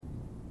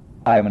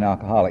I am an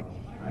alcoholic.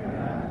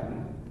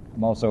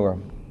 I'm also a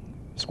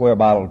square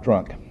bottle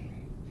drunk.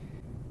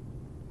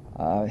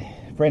 A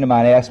friend of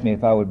mine asked me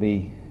if I would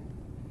be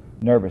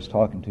nervous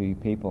talking to you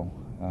people.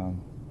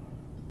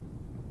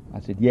 I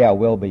said, yeah, I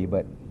will be,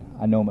 but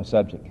I know my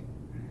subject.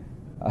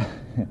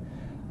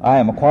 I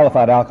am a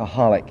qualified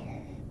alcoholic.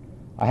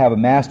 I have a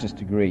master's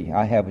degree.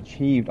 I have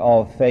achieved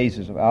all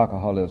phases of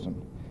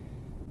alcoholism.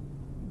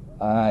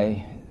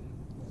 My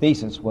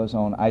thesis was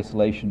on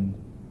isolation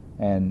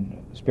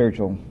and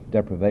spiritual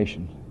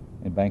deprivation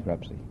in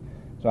bankruptcy.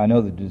 So I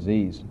know the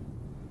disease.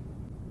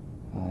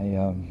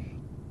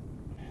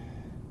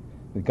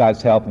 With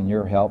God's help and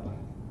your help,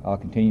 I'll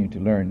continue to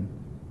learn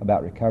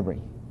about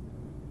recovery.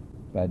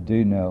 But I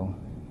do know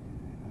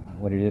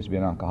what it is to be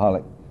an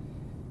alcoholic.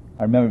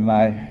 I remember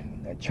my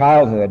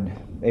childhood,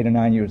 8 or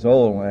 9 years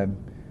old, I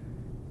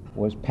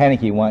was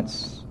panicky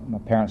once. My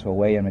parents were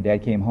away and my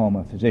dad came home,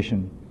 a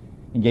physician,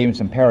 and gave me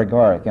some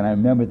Paragoric. And I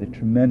remember the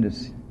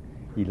tremendous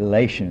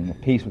elation and the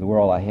peace of the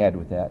world I had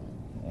with that.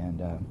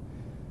 And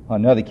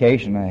on another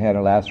occasion, I had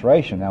a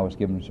laceration. I was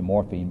given some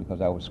morphine because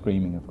I was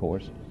screaming, of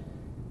course.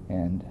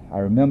 And I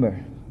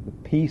remember the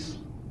peace,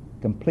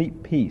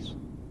 complete peace,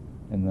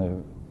 and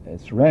the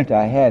serenity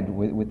I had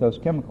with those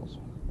chemicals.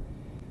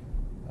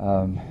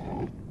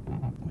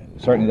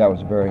 Certainly that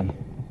was a very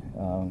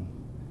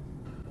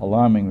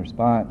alarming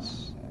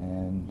response,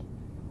 and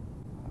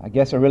I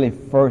guess I really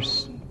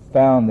first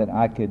found that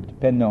I could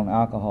depend on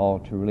alcohol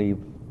to relieve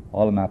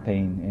all of my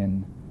pain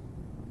in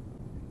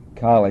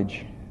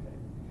college.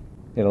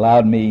 It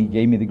allowed me,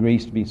 gave me the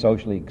grease to be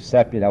socially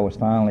accepted. I was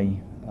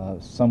finally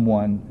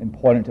someone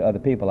important to other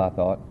people, I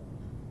thought.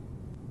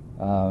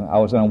 I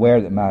was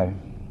unaware that my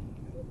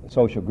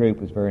social group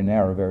was very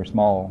narrow, very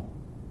small,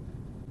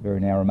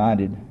 very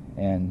narrow-minded,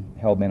 and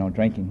hell-bent on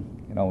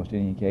drinking at almost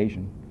any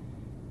occasion.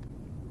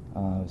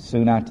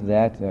 Soon after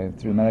that,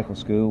 through medical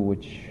school,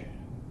 which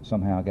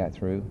somehow I got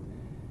through,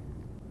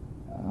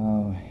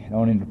 and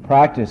on into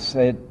practice,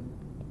 I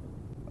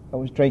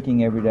was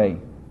drinking every day.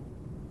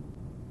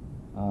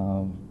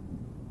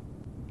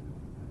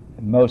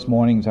 Most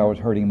mornings I was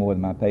hurting more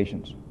than my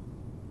patients.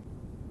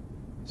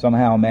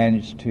 Somehow I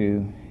managed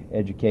to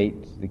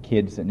educate the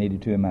kids that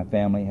needed to in my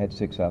family. I had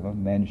 6 of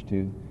them. Managed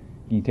to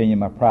continue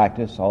my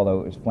practice,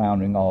 although it was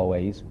floundering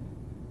always.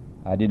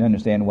 I didn't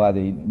understand why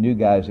the new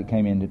guys that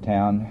came into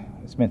town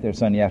spent their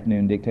Sunday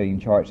afternoon dictating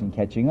charts and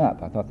catching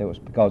up. I thought that was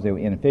because they were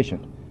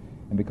inefficient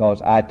and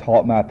because I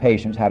taught my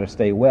patients how to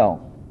stay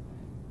well.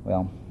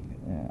 Well,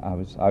 I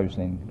was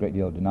obviously in a great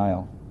deal of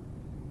denial.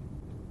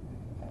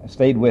 I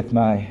stayed with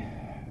my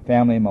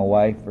family and my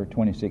wife for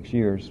 26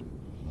 years.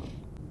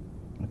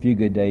 A few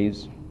good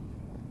days,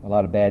 a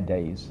lot of bad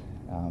days.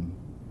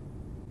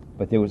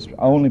 But there was the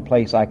only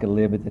place I could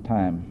live at the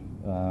time.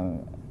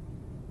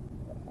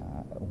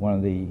 One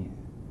of the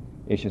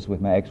issues with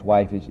my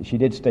ex-wife is she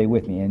did stay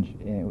with me, and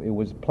it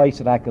was a place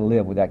that I could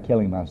live without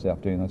killing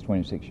myself during those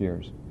 26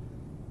 years.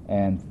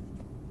 And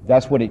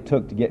that's what it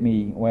took to get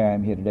me where I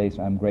am here today,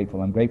 so I'm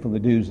grateful. I'm grateful for the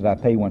dues that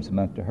I pay once a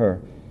month to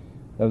her.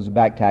 Those are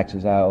back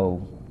taxes I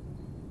owe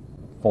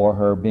for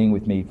her being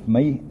with me, for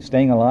me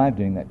staying alive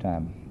during that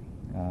time.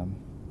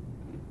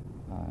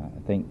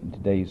 I think in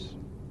today's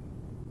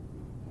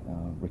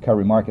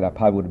recovery market, I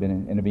probably would have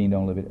been intervened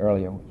on a little bit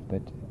earlier,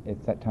 but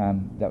at that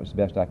time, that was the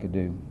best I could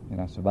do, and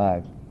I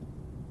survived.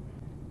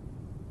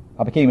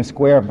 I became a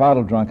square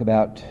bottle drunk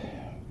about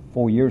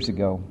 4 years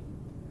ago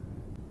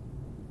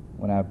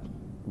when I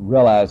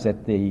realized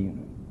that the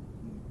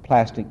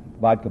plastic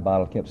vodka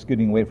bottle kept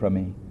scooting away from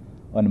me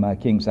under my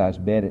king-size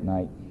bed at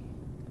night.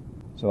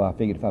 So I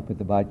figured if I put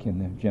the vodka in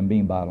the Jim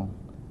Beam bottle,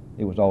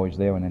 it was always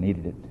there when I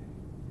needed it.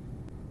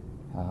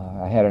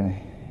 I had a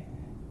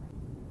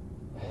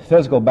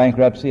physical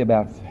bankruptcy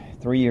about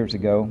 3 years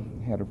ago.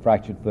 Had a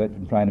fractured foot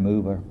and trying to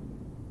move a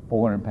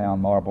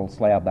 400-pound marble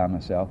slab by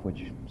myself,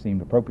 which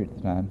seemed appropriate at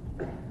the time,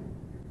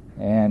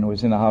 and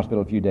was in the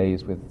hospital a few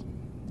days with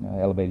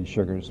elevated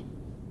sugars,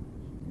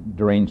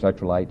 deranged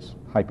electrolytes,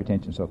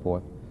 hypertension, and so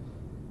forth.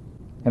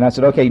 And I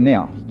said, okay,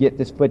 now, get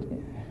this foot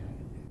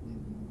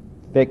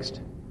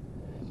fixed.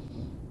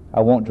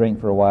 I won't drink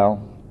for a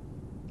while,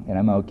 and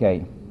I'm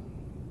okay.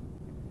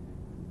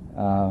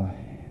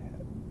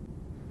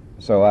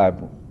 So I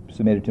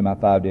submitted to my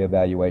 5-day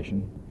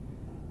evaluation,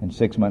 and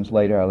 6 months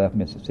later I left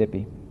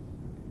Mississippi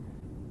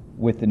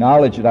with the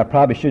knowledge that I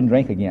probably shouldn't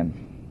drink again.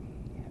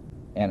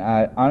 And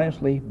I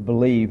honestly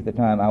believe at the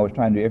time I was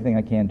trying to do everything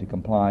I can to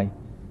comply,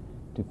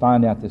 to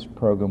find out this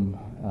program,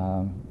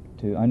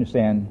 to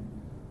understand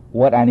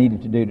what I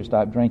needed to do to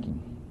stop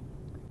drinking.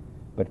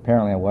 But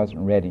apparently I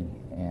wasn't ready,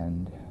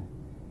 and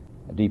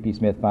D.P.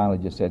 Smith finally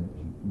just said,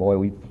 boy,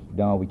 we've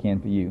done all we can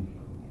for you.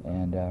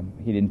 And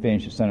he didn't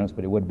finish the sentence,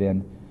 but it would have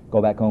been,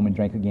 go back home and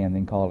drink again,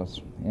 then call us.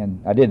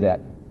 And I did that.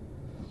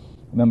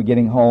 I remember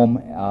getting home,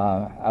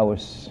 I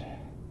was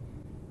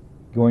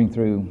going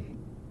through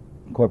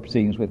court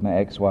proceedings with my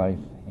ex-wife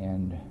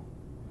and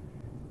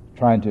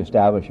trying to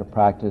establish a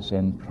practice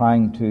and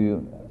trying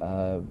to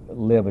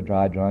live a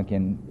dry drunk,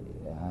 and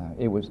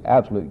it was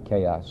absolute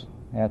chaos.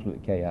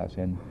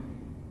 And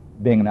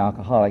being an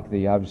alcoholic,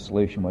 the obvious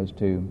solution was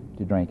to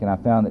drink. And I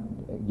found that,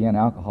 again,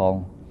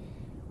 alcohol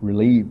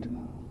relieved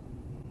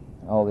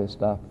all this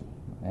stuff.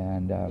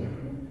 And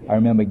I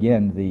remember,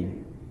 again, the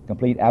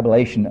complete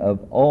abolition of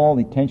all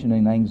the tension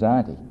and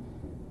anxiety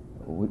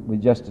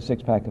with just a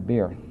six-pack of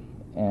beer.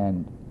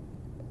 And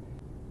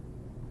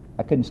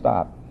I couldn't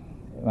stop.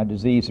 My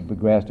disease had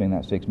progressed during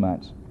that 6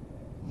 months.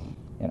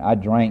 And I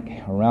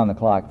drank around the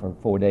clock for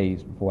 4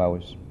 days before I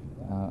was,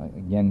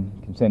 again,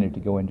 consented to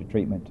go into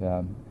treatment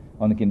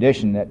on the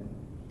condition that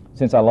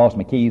since I lost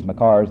my keys, my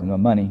cars, and my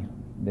money,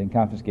 been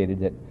confiscated,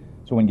 that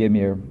someone gave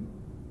me a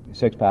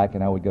six-pack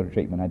and I would go to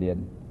treatment. I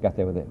did. Got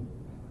there with a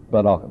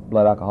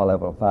blood alcohol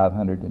level of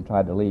 500 and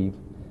tried to leave.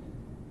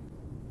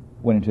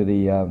 Went into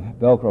the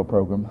Velcro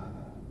program,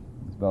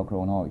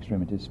 Velcro in all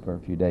extremities for a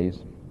few days.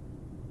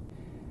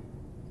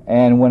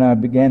 And when I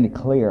began to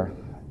clear,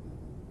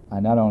 I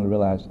not only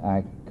realized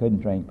I couldn't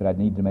drink, but I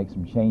needed to make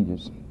some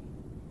changes.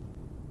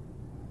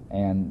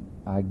 And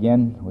I,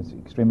 again, was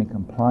extremely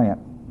compliant.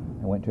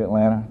 I went to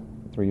Atlanta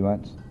for 3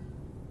 months.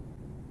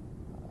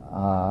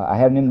 I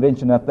had an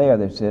intervention up there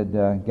that said,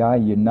 Guy,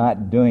 you're not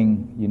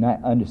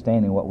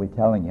understanding what we're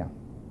telling you.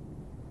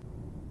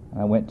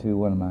 And I went to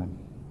one of my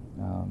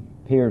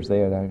peers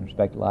there that I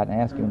respect a lot and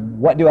asked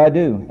him, what do I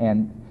do?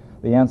 And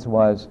the answer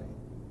was,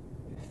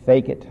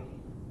 fake it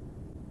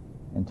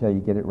until you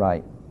get it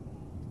right.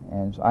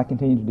 And so I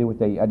continued to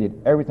do I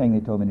did everything they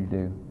told me to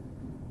do.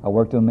 I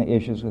worked on the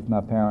issues with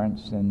my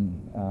parents and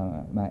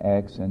my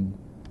ex and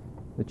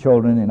the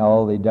children and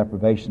all the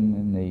deprivation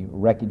and the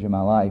wreckage of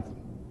my life.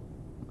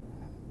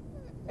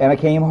 And I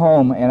came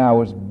home and I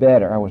was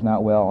better. I was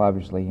not well,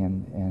 obviously,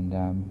 and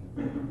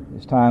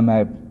this time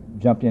I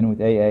jumped in with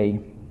AA,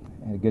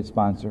 had a good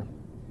sponsor,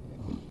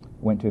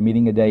 went to a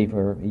meeting a day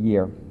for a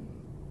year,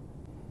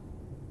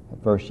 the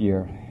first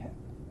year.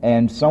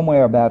 And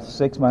somewhere about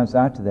 6 months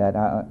after that,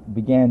 I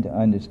began to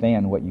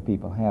understand what you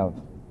people have.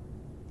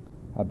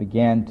 I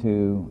began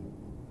to,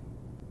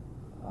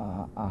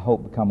 I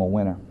hope, become a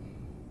winner.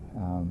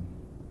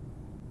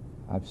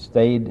 I've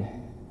stayed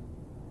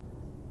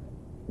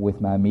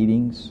with my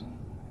meetings,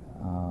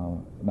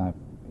 my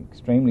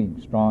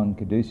extremely strong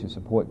Caduceus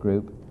support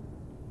group.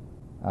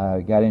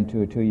 I got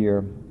into a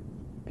 2-year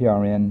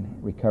PRN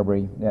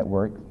recovery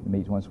network that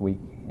meets once a week,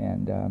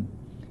 and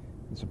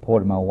the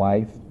support of my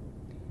wife.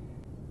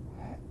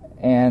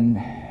 And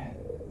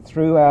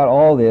throughout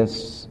all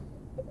this,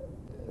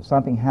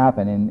 something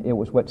happened, and it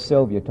was what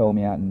Sylvia told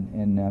me out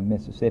in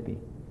Mississippi.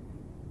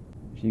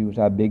 She was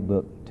our big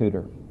book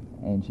tutor,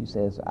 and she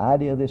says, the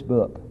idea of this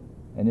book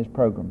and this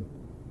program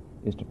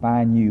is to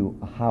find you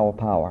a higher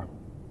power.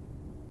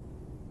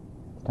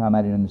 At the time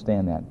I didn't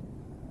understand that.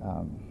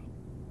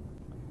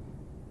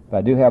 But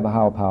I do have a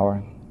higher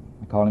power.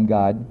 I call him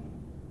God.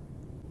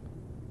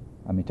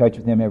 I'm in touch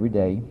with him every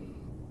day.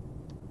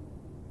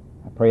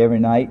 I pray every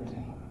night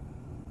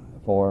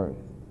for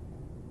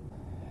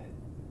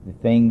the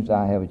things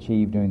I have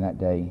achieved during that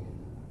day.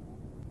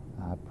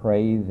 I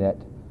pray that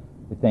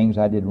the things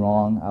I did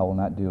wrong, I will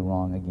not do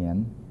wrong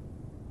again.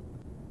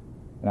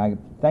 And I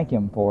thank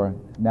him for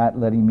not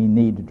letting me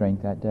need to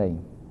drink that day.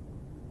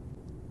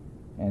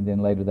 And then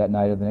later that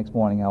night or the next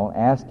morning, I will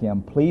ask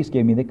him, please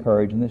give me the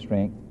courage and the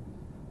strength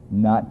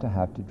not to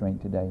have to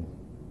drink today.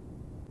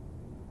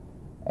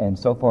 And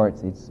so far,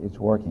 it's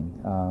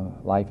working.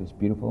 Life is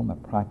beautiful. My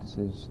practice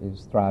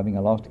is thriving. I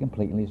lost it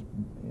completely.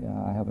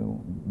 I have a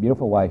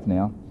beautiful wife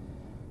now.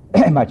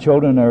 My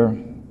children are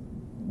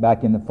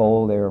back in the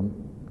fold. They're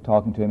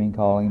talking to me and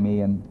calling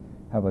me, and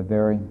have a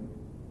very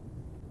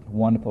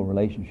wonderful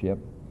relationship.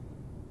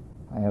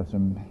 I have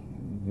some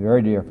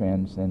very dear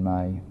friends in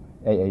my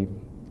AA,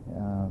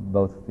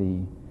 both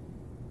the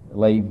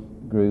lay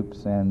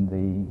groups and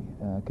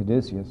the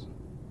Caduceus.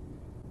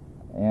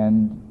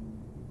 And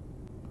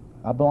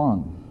I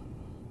belong.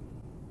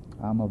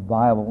 I'm a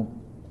viable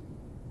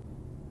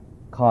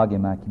cog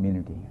in my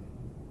community.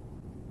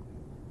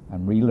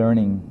 I'm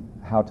relearning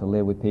how to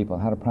live with people,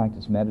 how to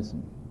practice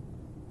medicine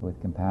with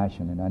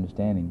compassion and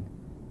understanding.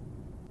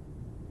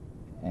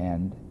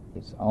 And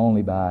it's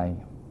only by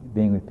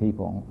being with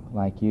people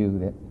like you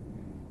that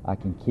I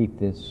can keep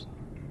this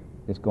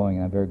going,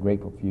 and I'm very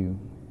grateful for you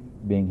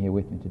being here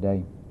with me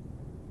today.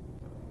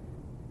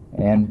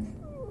 And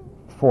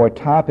for a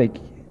topic,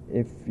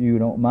 if you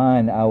don't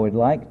mind, I would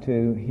like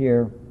to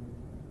hear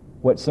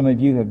what some of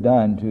you have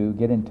done to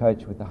get in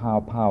touch with the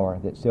higher power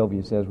that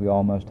Sylvia says we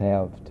all must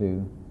have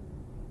to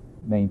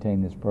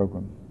maintain this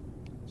program.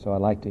 So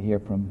I'd like to hear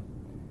from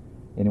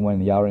anyone in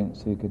the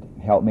audience who could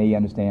help me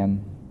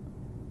understand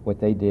what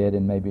they did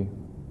and maybe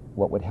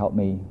what would help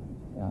me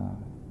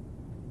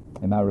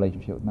in my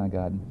relationship with my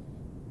God.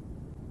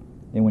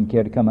 Anyone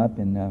care to come up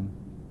and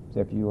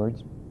say a few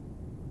words?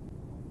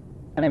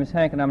 My name is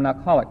Hank, and I'm an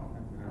alcoholic.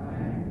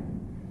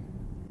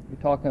 You're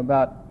talking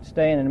about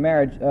staying in a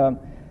marriage.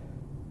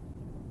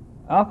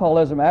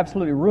 Alcoholism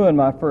absolutely ruined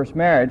my first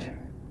marriage.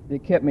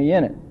 It kept me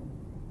in it,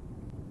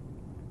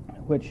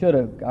 which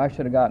I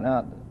should have gotten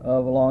out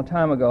of a long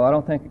time ago. I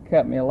don't think it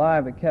kept me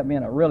alive. It kept me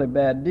in a really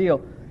bad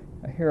deal.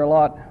 I hear a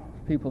lot of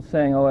people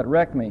saying, "Oh, it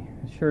wrecked me."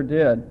 It sure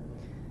did.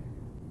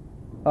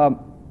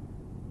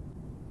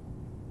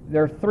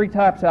 There are three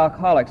types of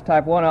alcoholics: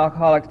 type 1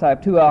 alcoholics,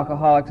 type 2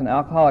 alcoholics, and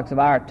alcoholics of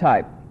our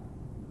type,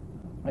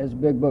 as the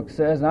big book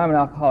says, and I'm an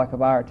alcoholic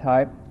of our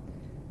type.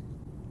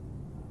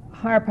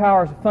 Higher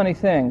powers are funny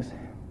things.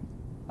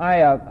 I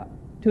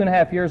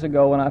 2.5 years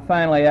ago, when I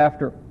finally,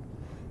 after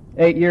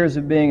 8 years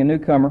of being a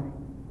newcomer,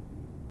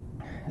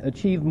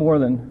 achieved more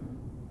than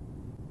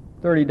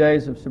 30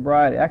 days of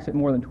sobriety, actually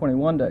more than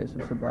 21 days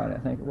of sobriety, I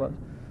think it was.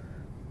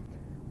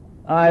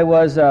 I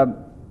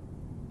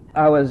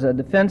was a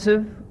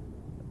defensive,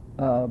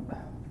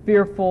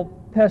 fearful,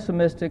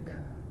 pessimistic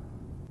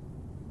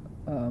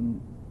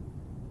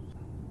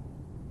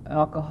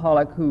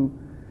alcoholic who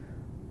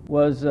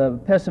was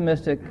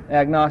pessimistic,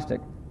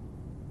 agnostic.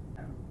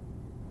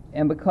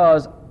 And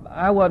because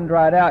I wasn't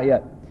dried out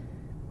yet,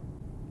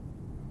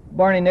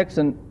 Barney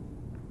Nixon,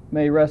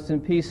 may he rest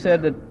in peace,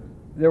 said that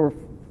there were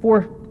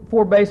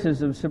four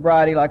bases of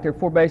sobriety, like there are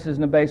 4 bases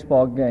in a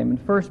baseball game.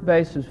 And first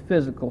base is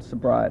physical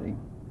sobriety,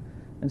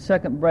 and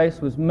second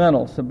base was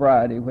mental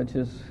sobriety, which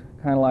is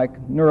kind of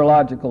like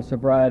neurological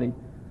sobriety.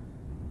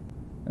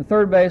 And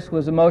third base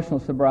was emotional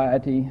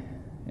sobriety,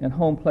 and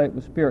home plate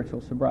was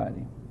spiritual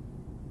sobriety.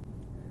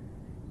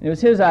 It was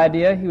his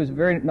idea. He was a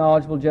very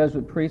knowledgeable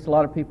Jesuit priest. A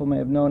lot of people may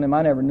have known him.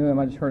 I never knew him.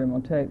 I just heard him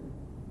on tape.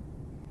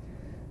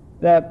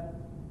 That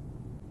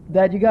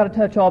you got to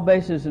touch all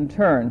bases in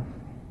turn.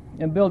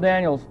 And Bill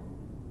Daniels,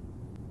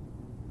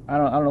 I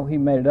don't know if he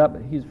made it up,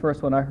 but he's the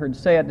first one I heard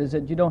say it, is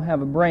that you don't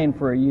have a brain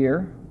for a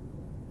year.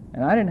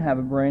 And I didn't have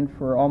a brain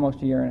for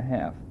almost a year and a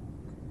half.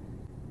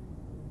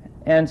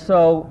 And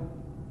so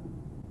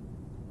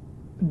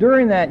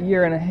during that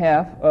year and a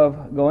half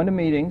of going to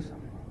meetings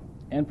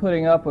and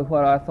putting up with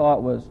what I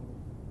thought was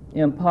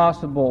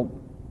impossible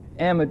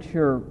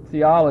amateur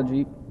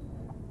theology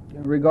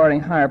regarding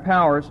higher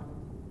powers,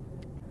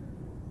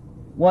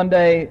 one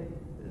day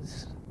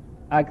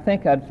I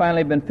think I'd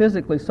finally been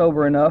physically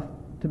sober enough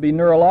to be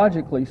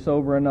neurologically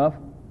sober enough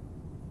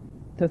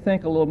to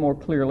think a little more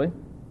clearly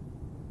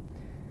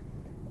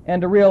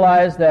and to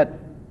realize that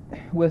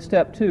with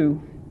step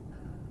 2,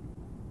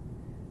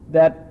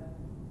 that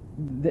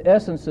the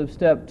essence of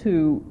step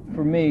 2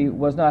 for me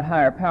was not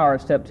higher power.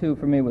 Step 2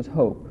 for me was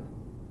hope.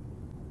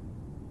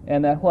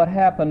 And that what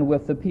happened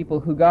with the people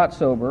who got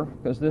sober,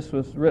 because this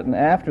was written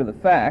after the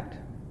fact,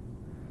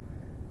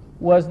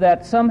 was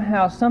that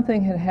somehow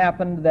something had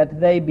happened that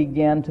they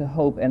began to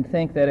hope and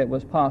think that it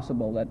was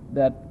possible,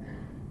 that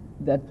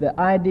the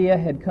idea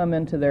had come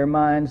into their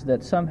minds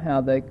that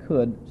somehow they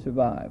could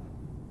survive.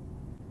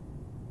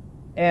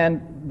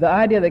 And the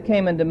idea that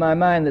came into my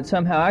mind that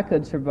somehow I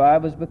could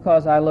survive was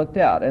because I looked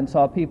out and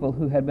saw people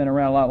who had been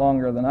around a lot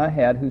longer than I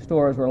had, whose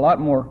stories were a lot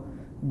more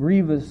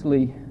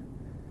grievously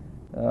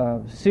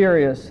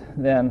serious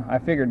than I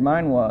figured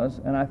mine was,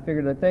 and I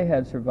figured that they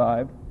had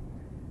survived.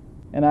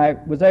 And I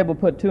was able to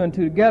put 2 and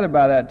 2 together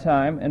by that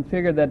time and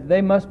figured that they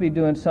must be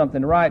doing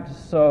something right,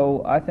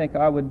 so I think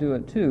I would do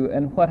it too.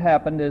 And what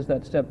happened is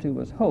that step 2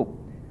 was hope.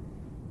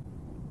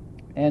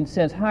 And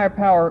since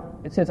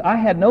I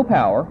had no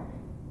power,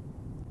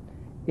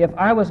 if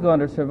I was going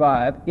to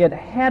survive, it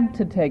had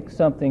to take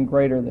something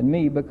greater than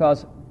me,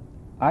 because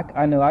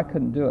I knew I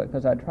couldn't do it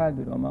because I tried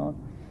to do it on my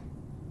own.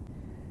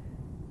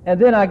 And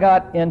then I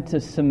got into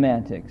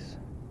semantics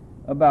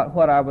about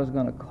what I was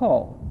going to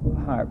call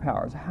higher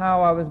powers,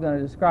 how I was going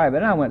to describe it.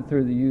 And I went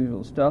through the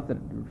usual stuff that's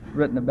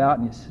written about,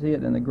 and you see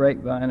it in the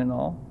grapevine and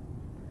all.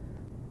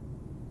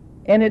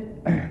 And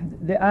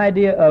the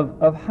idea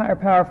of higher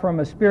power from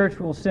a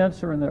spiritual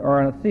sense or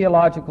in a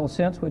theological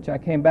sense, which I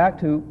came back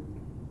to,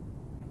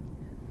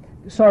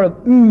 sort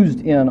of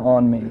oozed in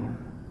on me.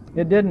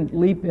 It didn't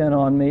leap in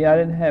on me. I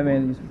didn't have any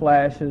of these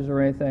flashes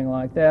or anything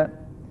like that.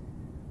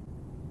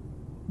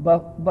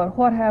 But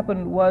what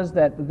happened was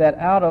that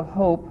out of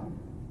hope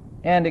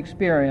and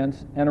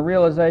experience and a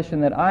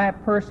realization that I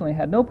personally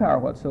had no power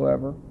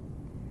whatsoever,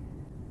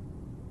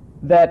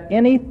 that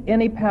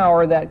any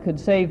power that could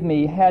save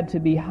me had to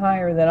be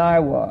higher than I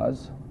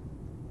was.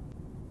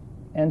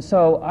 And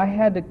so I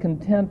had to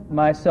content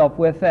myself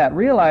with that,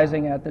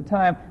 realizing at the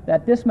time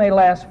that this may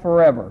last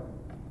forever,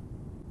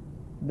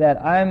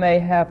 that I may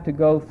have to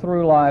go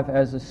through life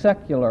as a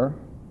secular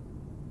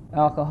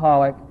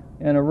alcoholic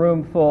in a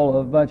room full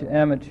of a bunch of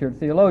amateur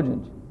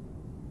theologians.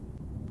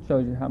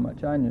 Shows you how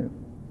much I knew.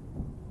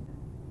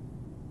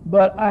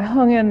 But I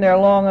hung in there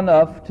long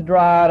enough to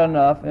dry out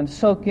enough and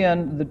soak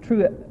in the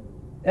true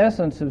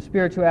essence of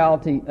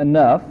spirituality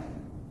enough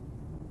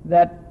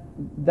that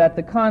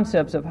the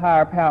concepts of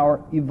higher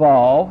power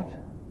evolved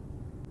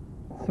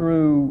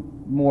through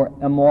more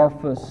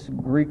amorphous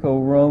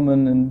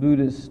Greco-Roman and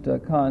Buddhist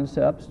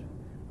concepts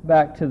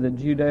back to the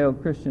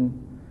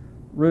Judeo-Christian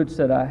roots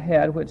that I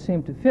had, which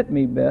seemed to fit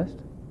me best.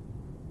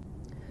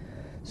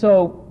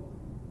 So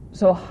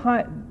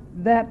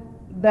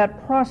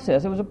that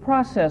process, it was a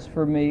process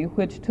for me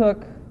which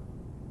took,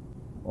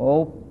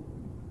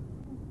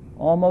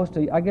 almost,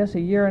 a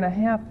year and a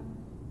half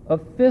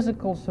of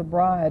physical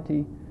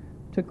sobriety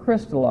to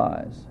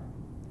crystallize.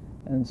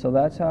 And so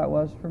that's how it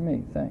was for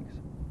me. Thanks.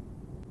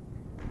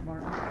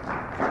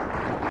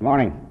 Good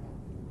morning.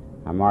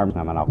 I'm Marvin.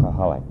 I'm an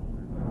alcoholic.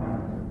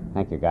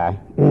 Thank you, Guy.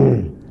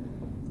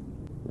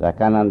 I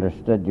kind of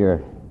understood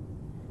your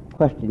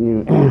question.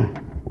 You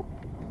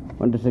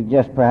wanted to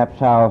suggest perhaps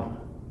how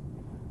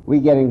we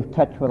get in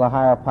touch with a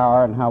higher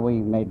power and how we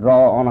may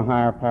draw on a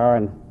higher power.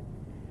 And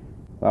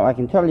well, I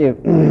can tell you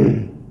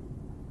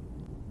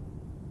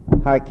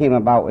how it came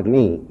about with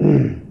me.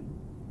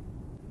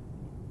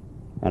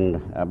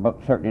 And a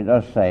book certainly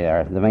does say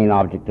there, the main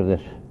object of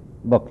this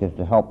book is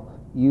to help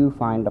you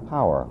find a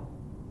power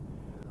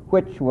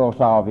which will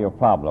solve your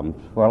problems.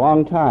 For a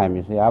long time,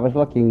 you see, I was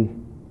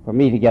looking for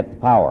me to get the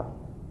power.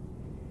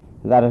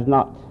 That is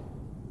not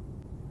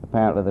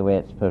apparently the way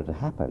it's supposed to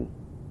happen.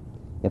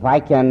 If I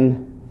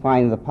can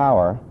find the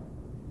power,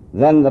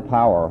 then the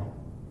power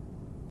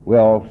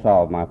will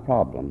solve my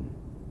problem.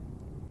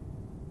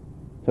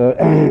 So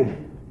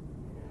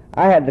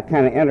I had to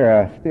kind of enter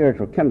a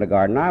spiritual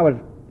kindergarten. I was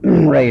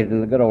raised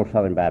in the good old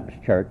Southern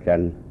Baptist Church,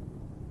 and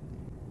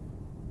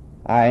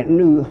I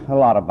knew a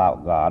lot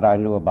about God. I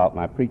knew about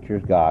my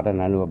preacher's God,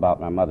 and I knew about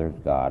my mother's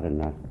God,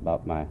 and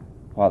about my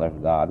father's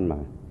God, and my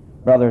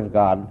brother's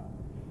God,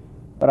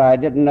 but I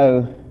didn't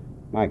know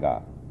my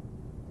God.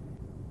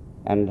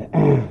 And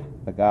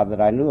the God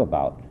that I knew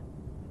about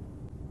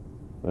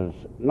was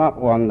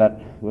not one that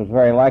was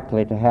very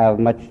likely to have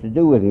much to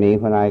do with me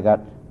when I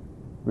got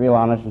real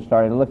honest and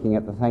started looking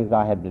at the things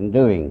I had been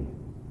doing.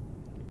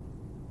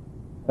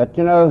 But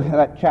you know,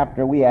 that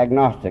chapter, We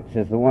Agnostics,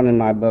 is the one in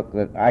my book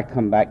that I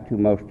come back to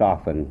most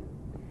often.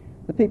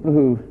 The people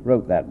who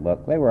wrote that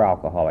book, they were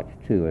alcoholics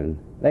too, and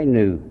they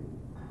knew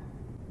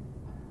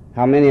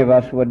how many of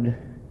us would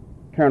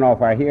turn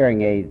off our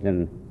hearing aids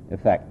in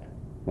effect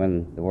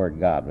when the word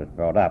God was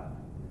brought up.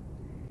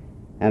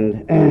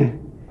 And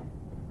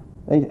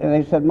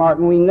they said,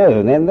 Martin, we know.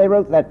 And then they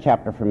wrote that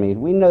chapter for me.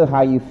 We know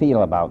how you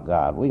feel about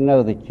God. We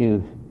know that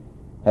you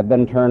have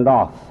been turned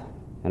off,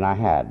 and I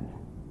had.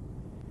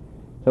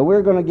 So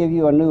we're going to give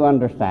you a new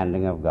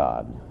understanding of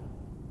God.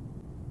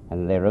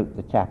 And they wrote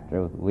the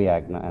chapter,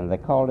 and they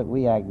called it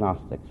We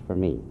Agnostics for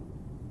me.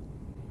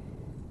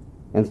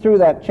 And through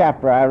that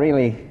chapter, I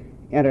really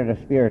entered a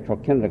spiritual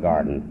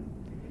kindergarten.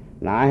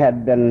 Now, I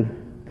had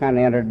been kind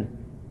of entered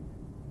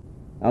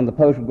on the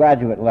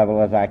postgraduate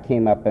level as I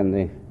came up in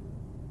the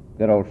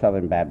good old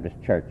Southern Baptist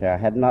Church. I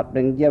had not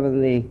been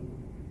given the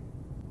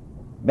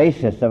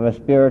basis of a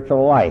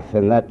spiritual life,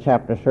 and that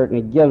chapter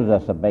certainly gives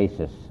us a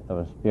basis of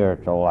a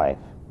spiritual life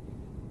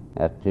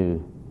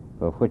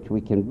for which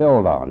we can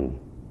build on.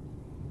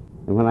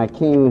 And when I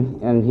came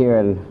in here,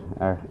 and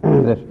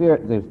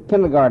the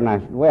kindergarten,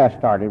 the way I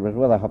started was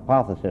with a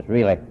hypothesis,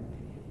 really.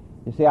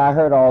 You see, I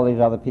heard all these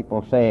other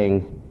people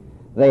saying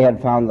they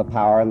had found the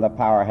power, and the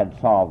power had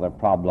solved their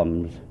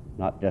problems,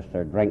 not just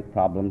their drink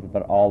problems,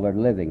 but all their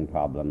living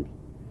problems.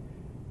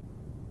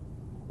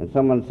 And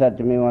someone said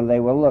to me one day,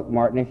 well, look,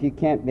 Martin, if you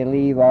can't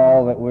believe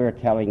all that we're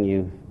telling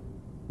you,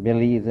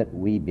 believe that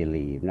we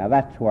believe. Now,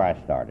 that's where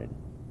I started.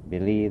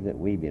 Believe that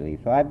we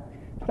believe. So I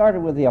started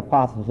with the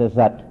hypothesis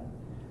that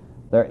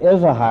there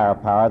is a higher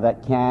power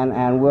that can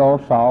and will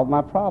solve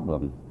my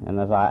problem. And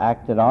as I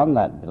acted on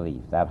that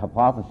belief, that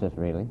hypothesis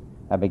really,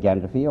 I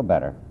began to feel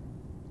better.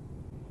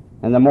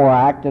 And the more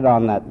I acted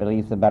on that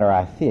belief, the better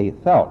I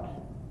felt.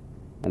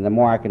 And the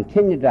more I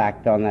continued to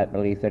act on that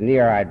belief, the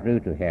nearer I drew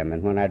to him.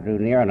 And when I drew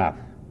near enough,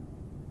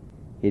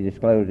 he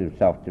disclosed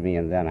himself to me,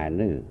 and then I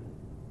knew.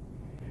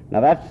 Now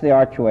that's the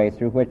archway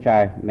through which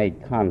I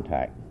made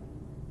contact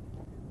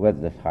with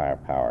this higher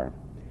power.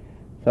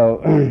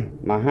 So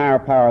my higher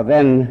power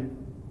then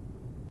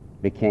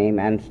became,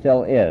 and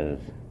still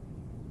is,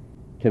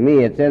 to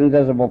me, it's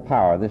invisible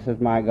power. This is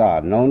my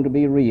God, known to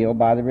be real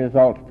by the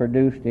results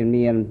produced in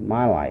me in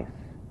my life.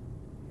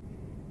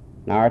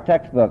 Now our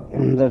textbook,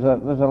 there's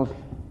a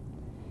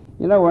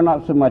you know, we're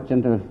not so much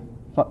into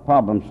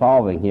problem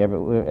solving here,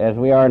 but as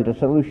we are into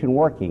solution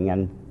working,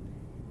 and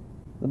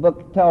the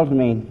book tells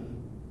me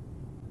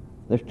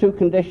there's two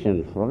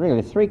conditions, well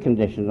really three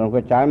conditions on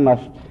which I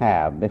must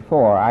have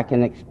before I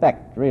can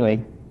expect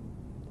really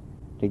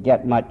to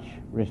get much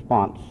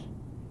response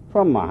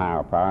from my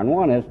higher power. And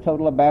one is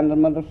total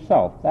abandonment of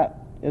self. That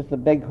is the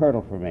big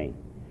hurdle for me,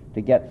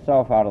 to get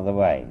self out of the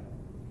way.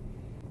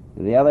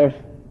 And the other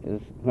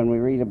is when we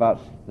read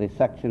about the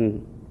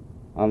section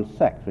on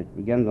sex, which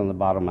begins on the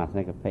bottom, I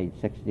think, of page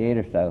 68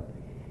 or so,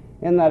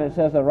 in that it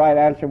says the right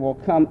answer will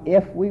come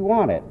if we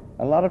want it.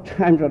 A lot of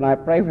times when I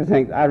pray for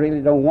things, I really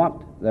don't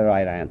want the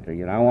right answer.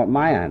 You know, I want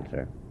my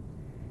answer.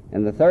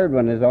 And the third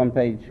one is on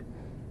page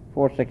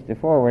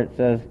 464, where it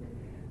says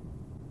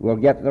we'll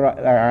get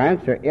our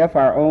answer if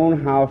our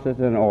own house is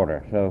in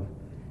order. So,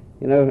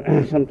 you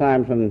know,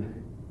 sometimes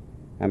when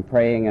I'm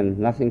praying and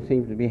nothing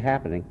seems to be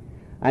happening,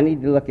 I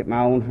need to look at my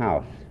own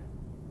house,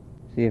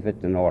 see if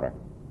it's in order,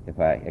 if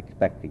I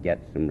expect to get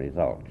some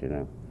results, you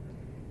know.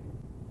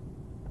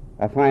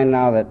 I find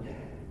now that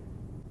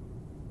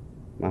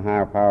my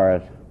higher power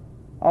is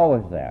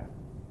always there.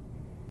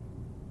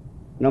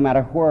 No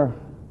matter where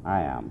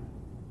I am,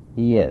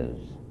 he is.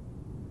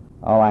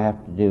 All I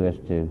have to do is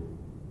to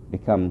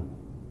become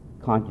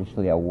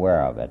consciously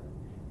aware of it.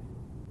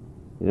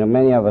 You know,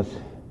 many of us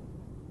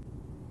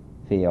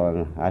feel,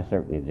 and I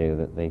certainly do,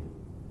 that the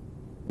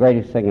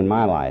greatest thing in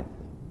my life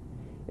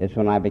is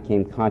when I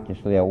became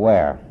consciously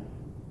aware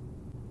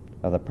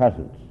of the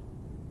presence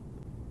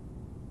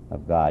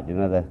of God. You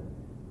know,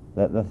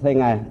 the thing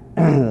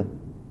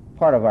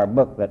part of our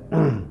book that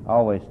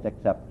always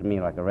sticks up to me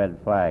like a red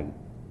flag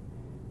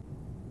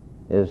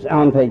is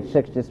on page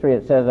 63.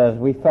 It says, as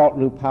we felt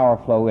new power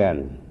flow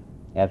in,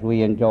 as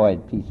we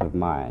enjoyed peace of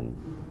mind,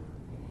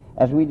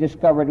 as we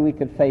discovered we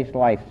could face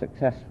life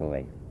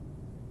successfully,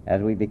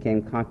 as we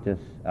became conscious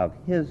of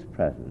His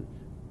presence,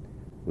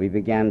 we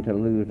began to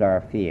lose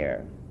our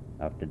fear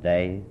of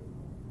today,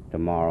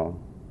 tomorrow,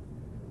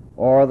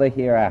 or the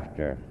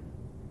hereafter.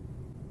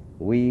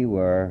 We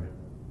were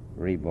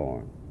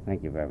reborn.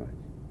 Thank you very much.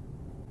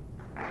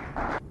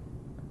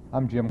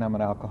 I'm Jim. I'm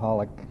an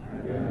alcoholic.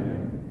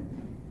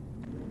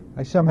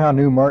 I somehow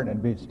knew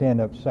Martin would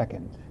stand up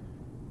second.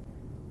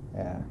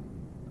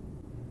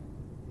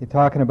 You're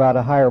talking about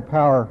a higher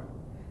power,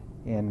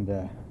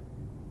 and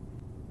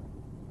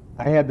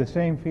I had the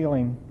same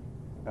feeling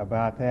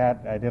about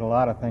that. I did a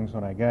lot of things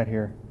when I got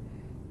here,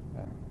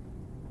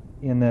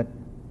 in that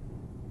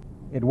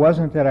it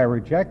wasn't that I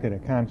rejected a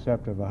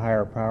concept of a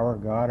higher power,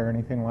 God, or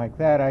anything like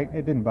that.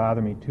 It didn't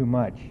bother me too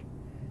much.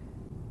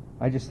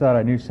 I just thought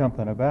I knew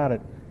something about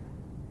it.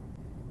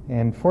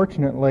 And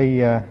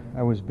fortunately,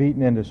 I was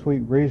beaten into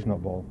sweet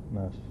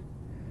reasonableness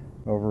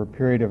over a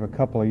period of a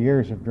couple of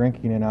years of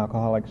drinking in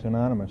Alcoholics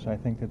Anonymous. I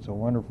think it's a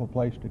wonderful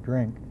place to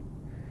drink,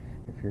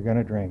 if you're going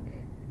to drink,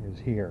 is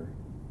here.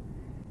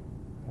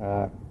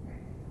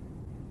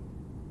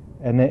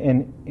 And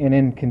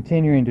in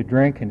continuing to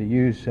drink and to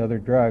use other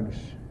drugs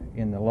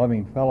in the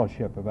loving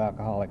fellowship of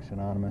Alcoholics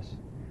Anonymous,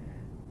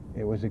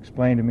 it was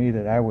explained to me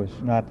that I was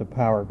not the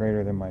power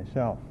greater than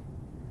myself,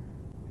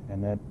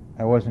 and that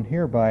I wasn't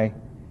here by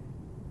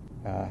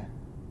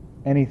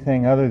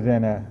anything other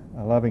than a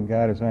loving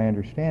God as I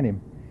understand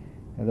Him.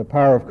 And the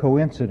power of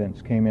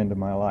coincidence came into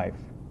my life.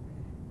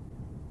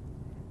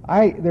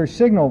 There's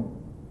signal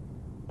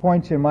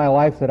points in my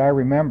life that I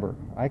remember.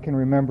 I can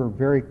remember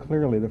very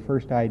clearly the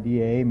first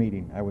IDAA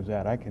meeting I was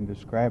at. I can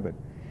describe it.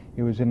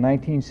 It was in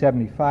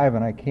 1975,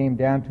 and I came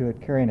down to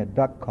it carrying a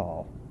duck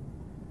call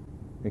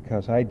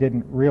because I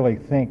didn't really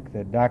think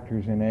that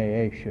doctors in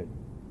AA should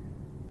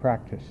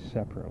practice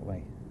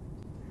separately.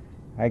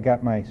 I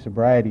got my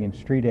sobriety in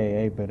street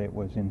AA, but it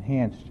was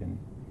enhanced in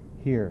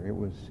here. It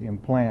was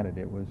implanted.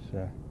 It was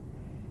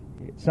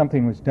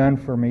something was done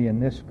for me in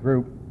this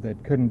group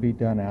that couldn't be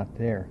done out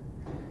there.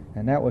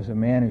 And that was a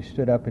man who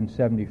stood up in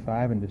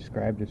 75 and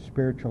described a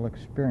spiritual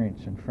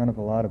experience in front of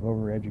a lot of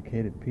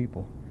overeducated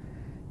people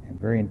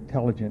and very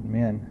intelligent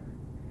men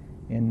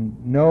in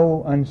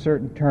no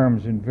uncertain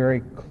terms, and very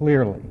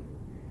clearly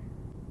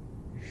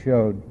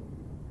showed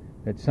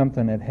that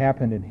something had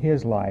happened in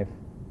his life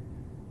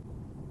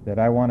that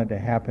I wanted to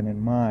happen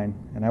in mine,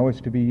 and I was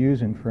to be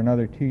using for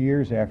another 2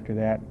 years after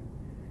that.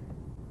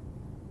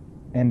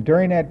 And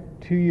during that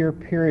 2-year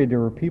period, there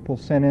were people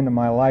sent into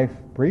my life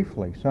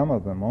briefly, some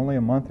of them only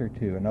a month or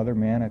two, another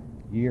man a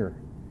year,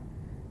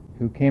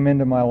 who came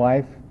into my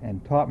life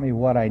and taught me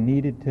what I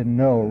needed to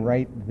know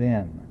right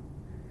then.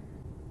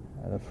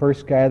 The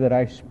first guy that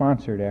I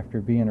sponsored after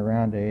being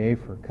around AA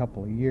for a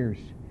couple of years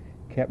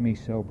kept me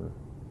sober.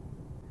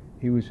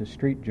 He was a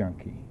street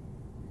junkie.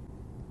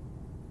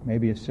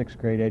 Maybe a 6th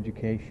grade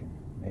education,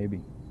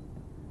 maybe.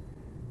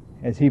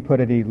 As he put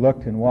it, he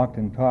looked and walked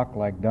and talked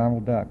like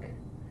Donald Duck.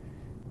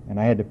 And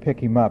I had to pick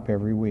him up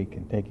every week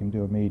and take him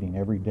to a meeting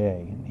every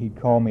day. And he'd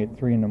call me at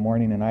 3 in the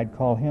morning, and I'd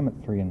call him at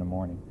 3 in the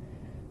morning.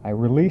 I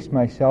released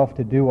myself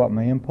to do what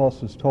my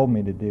impulses told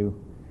me to do.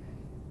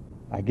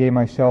 I gave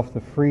myself the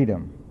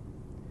freedom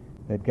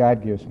that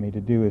God gives me to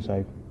do as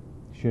I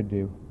should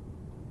do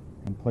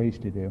and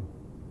pleased to do.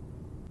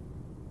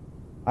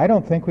 I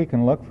don't think we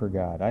can look for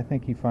God. I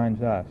think He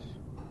finds us.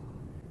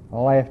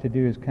 All I have to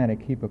do is kind of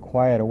keep a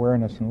quiet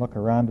awareness and look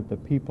around at the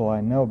people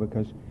I know,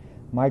 because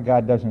my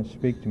God doesn't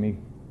speak to me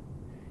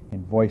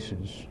in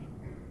voices.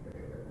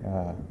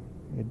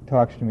 It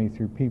talks to me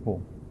through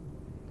people.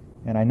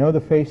 And I know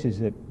the faces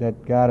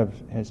that God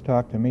has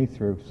talked to me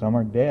through. Some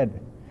are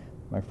dead.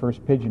 My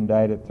first pigeon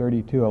died at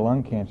 32 of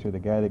lung cancer, the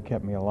guy that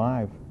kept me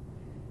alive.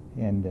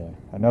 And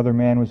another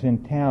man was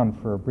in town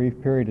for a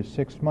brief period of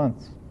 6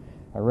 months.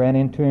 I ran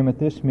into him at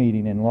this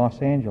meeting in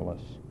Los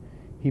Angeles.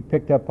 He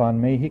picked up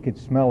on me. He could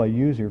smell a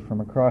user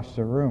from across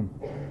the room.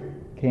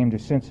 Came to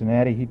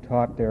Cincinnati. He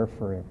taught there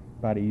for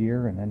about a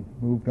year and then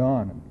moved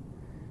on. And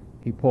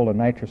he pulled a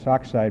nitrous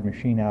oxide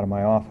machine out of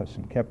my office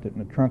and kept it in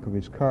the trunk of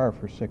his car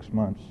for 6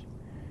 months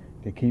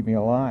to keep me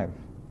alive.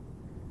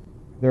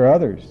 There are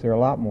others. There are a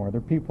lot more. There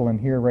are people in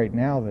here right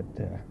now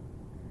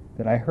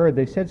that I heard.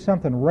 They said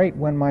something right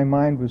when my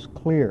mind was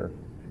clear,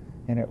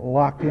 and it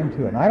locked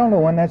into it. And I don't know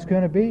when that's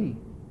going to be.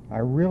 I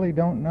really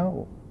don't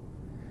know.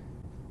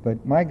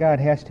 But my God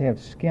has to have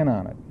skin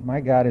on it. My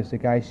God is the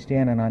guy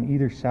standing on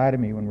either side of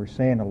me when we're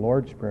saying the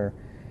Lord's Prayer.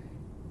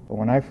 But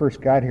when I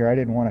first got here, I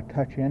didn't want to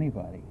touch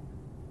anybody.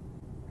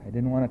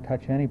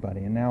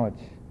 And now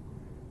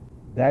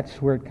that's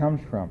where it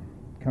comes from.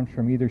 It comes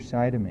from either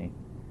side of me.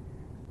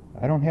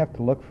 I don't have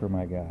to look for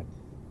my God.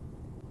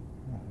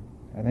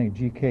 I think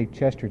G.K.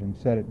 Chesterton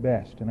said it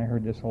best, and I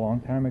heard this a long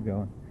time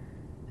ago.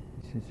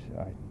 He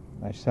says,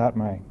 I sought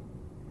my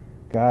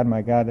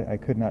God I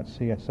could not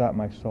see. I sought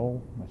my soul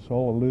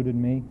eluded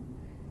me.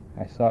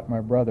 I sought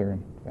my brother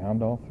and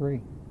found all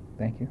three.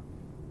 Thank you.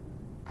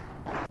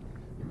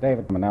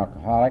 David, I'm an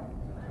alcoholic.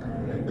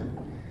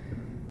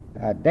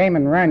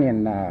 Damon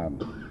Runyon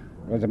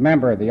was a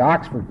member of the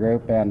Oxford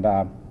group, and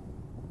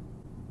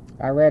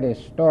I read his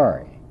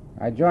story.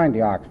 I joined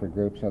the Oxford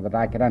group so that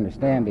I could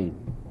understand the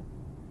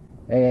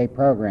AA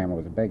program. It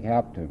was a big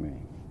help to me.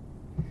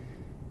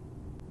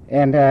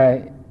 And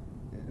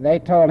they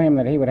told him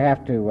that he would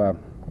have to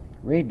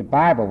read the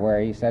Bible, where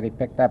he said he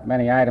picked up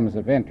many items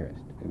of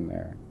interest in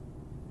there.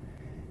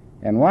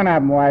 And one of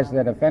them was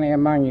that if any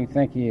among you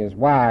think he is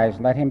wise,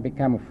 let him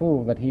become a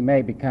fool that he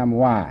may become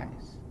wise.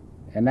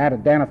 And that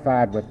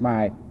identified with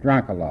my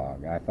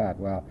drunkalogue. I thought,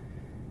 well,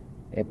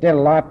 it did a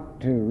lot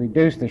to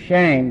reduce the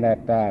shame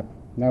that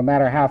no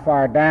matter how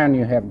far down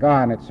you have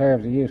gone, it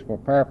serves a useful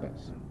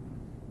purpose.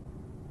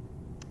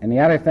 And the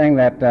other thing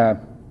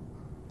that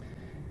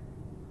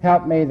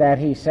helped me that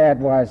he said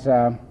was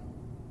the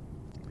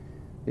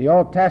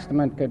Old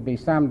Testament could be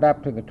summed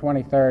up to the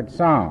 23rd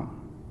Psalm.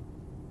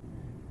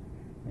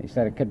 He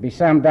said it could be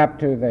summed up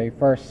to the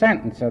first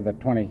sentence of the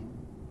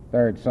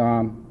 23rd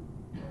Psalm,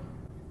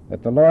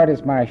 that the Lord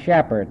is my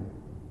shepherd,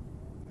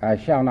 I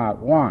shall not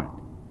want.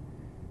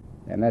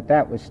 And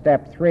that was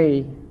step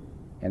 3,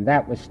 and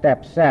that was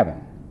step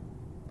 7.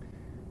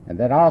 And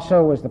that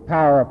also was the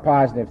power of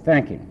positive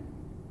thinking.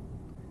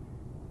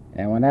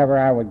 And whenever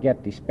I would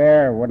get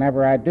despair, or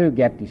whenever I do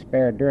get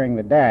despair during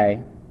the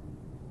day,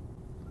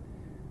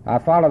 I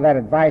follow that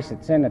advice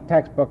that's in the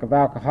textbook of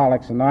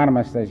Alcoholics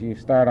Anonymous as you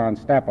start on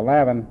step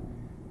 11,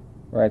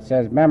 where it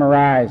says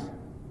memorize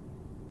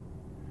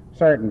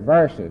certain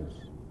verses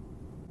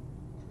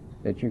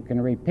that you can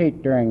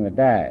repeat during the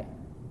day.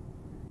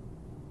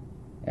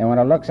 And when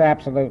it looks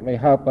absolutely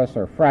hopeless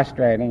or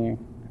frustrating,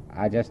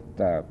 I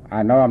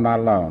know I'm not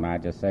alone. I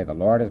just say, the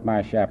Lord is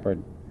my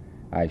shepherd,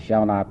 I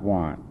shall not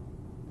want.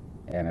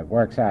 And it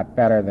works out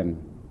better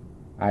than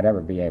I'd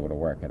ever be able to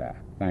work it out.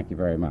 Thank you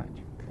very much.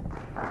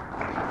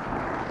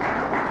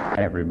 Hi,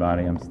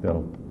 everybody. I'm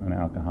still an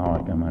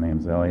alcoholic, and my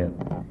name's Elliot.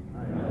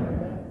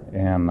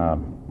 And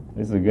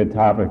this is a good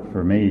topic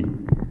for me.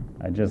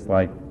 I'd just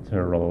like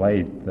to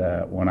relate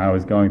that when I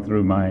was going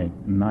through my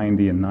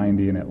 90 and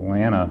 90 in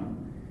Atlanta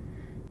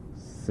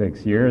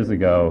 6 years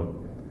ago,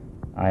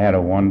 I had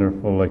a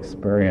wonderful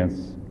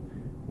experience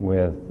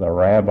with a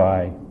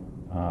rabbi,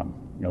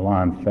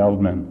 Ilan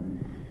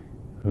Feldman,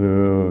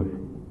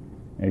 who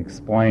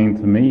explained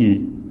to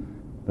me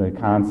the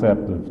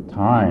concept of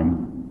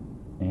time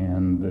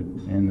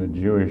in the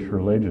Jewish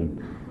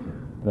religion,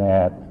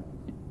 that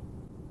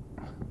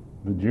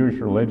the Jewish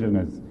religion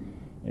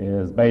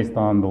is based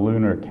on the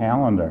lunar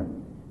calendar,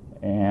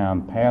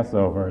 and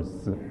Passover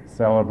is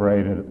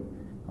celebrated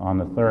on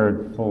the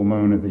third full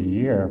moon of the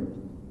year.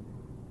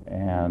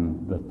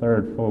 And the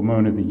third full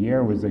moon of the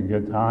year was a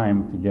good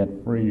time to get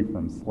free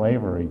from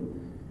slavery,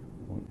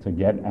 to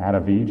get out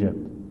of Egypt,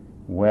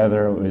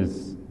 whether it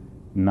was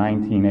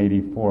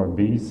 1984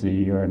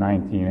 BC or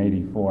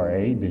 1984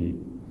 AD.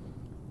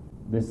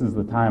 This is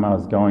the time I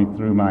was going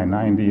through my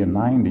 90 and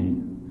 90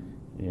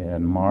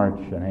 in March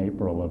and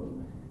April of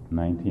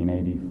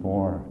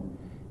 1984.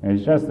 And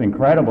it's just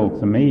incredible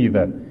to me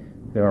that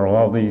there are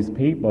all these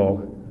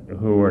people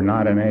who are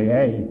not in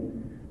AA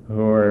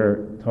who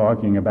are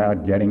talking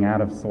about getting out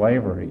of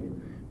slavery,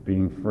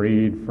 being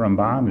freed from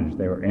bondage.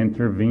 They were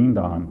intervened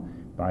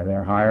on by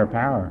their higher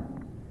power.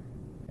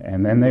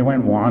 And then they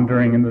went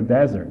wandering in the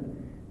desert.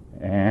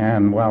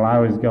 And while I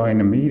was going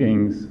to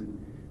meetings,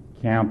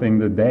 counting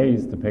the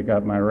days to pick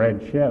up my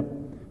red chip,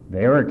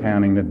 they were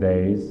counting the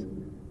days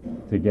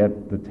to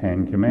get the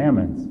 10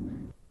 Commandments.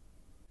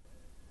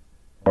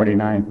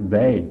 49th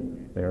day,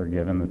 they were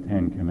given the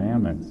 10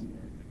 Commandments.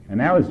 And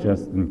that was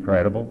just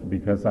incredible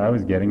because I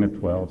was getting the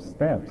 12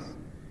 steps.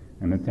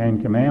 And the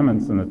 10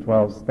 Commandments and the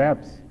 12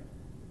 steps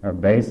are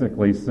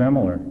basically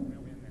similar,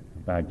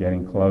 about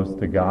getting close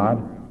to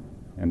God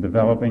and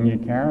developing your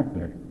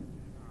character,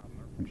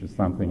 which is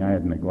something I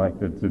had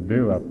neglected to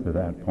do up to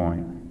that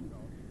point.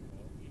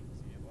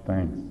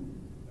 Thanks.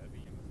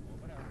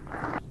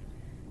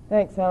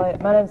 Thanks,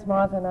 Elliot. My name's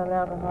Martha, and I'm an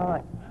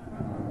alcoholic.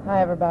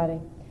 Hi, everybody.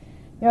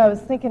 You know, I was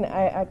thinking,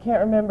 I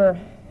can't remember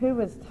who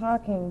was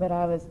talking, but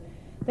I was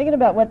thinking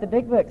about what the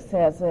Big Book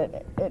says.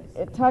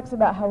 It talks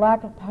about how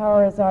lack of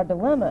power is our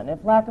dilemma. And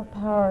if lack of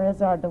power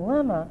is our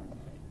dilemma,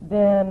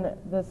 then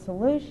the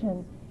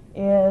solution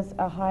is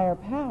a higher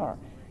power.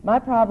 My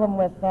problem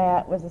with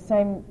that was the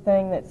same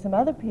thing that some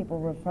other people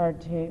referred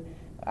to.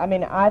 I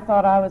mean, I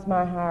thought I was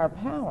my higher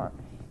power.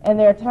 And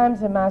there are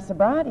times in my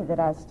sobriety that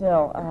I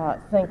still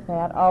think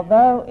that,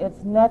 although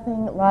it's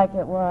nothing like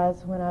it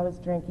was when I was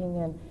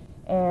drinking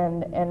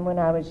and when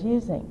I was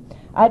using.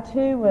 I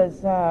too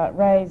was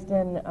raised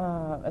in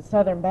a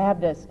Southern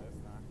Baptist,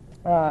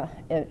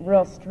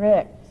 real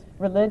strict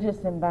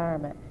religious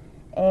environment,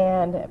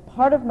 and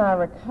part of my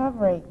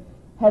recovery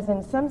has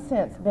in some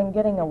sense been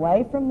getting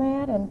away from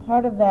that, and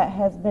part of that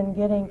has been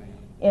getting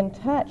in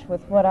touch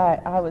with what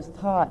I was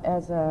taught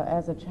as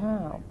a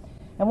child.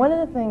 And one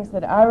of the things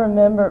that I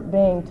remember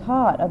being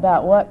taught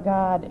about what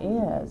God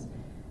is,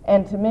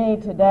 and to me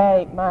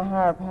today my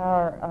higher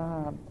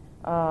power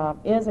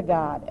is a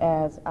God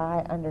as I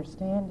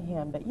understand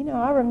him. But you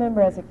know, I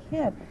remember as a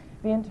kid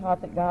being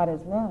taught that God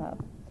is love.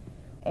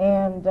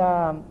 And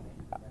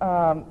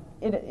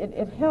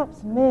it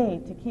helps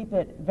me to keep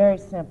it very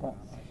simple.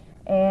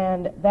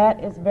 And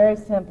that is very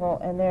simple,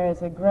 and there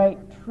is a great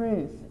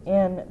truth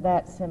in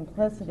that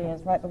simplicity. And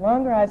it's like the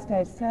longer I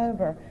stay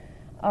sober,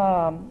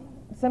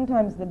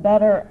 sometimes the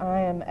better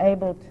I am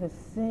able to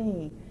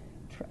see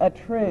a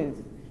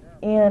truth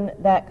in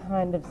that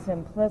kind of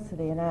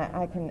simplicity. And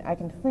I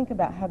can think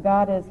about how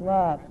God is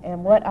love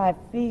and what I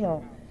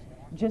feel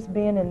just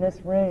being in this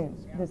room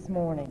this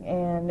morning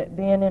and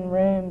being in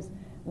rooms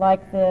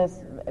like this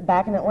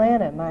back in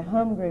Atlanta, my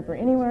home group, or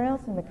anywhere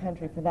else in the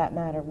country for that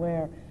matter,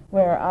 where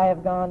I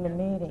have gone to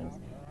meetings,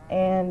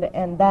 and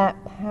that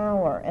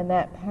power and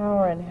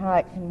how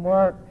it can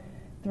work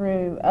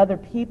through other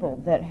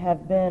people that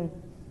have been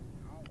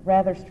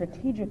rather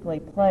strategically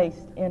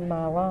placed in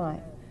my life,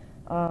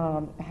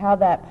 how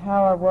that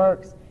power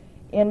works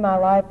in my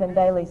life and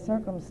daily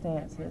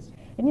circumstances.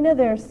 And you know,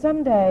 there are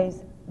some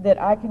days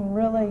that I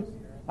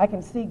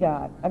can see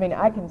God. I mean,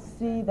 I can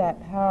see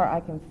that power, I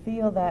can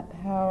feel that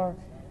power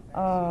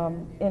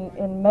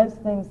in most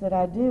things that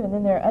I do. And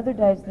then there are other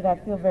days that I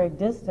feel very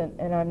distant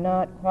and I'm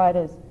not quite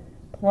as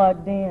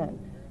plugged in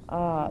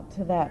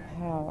to that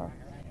power.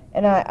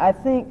 And I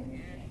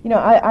think, you know,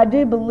 I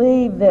do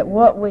believe that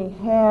what we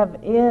have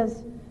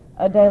is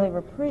a daily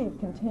reprieve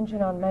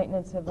contingent on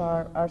maintenance of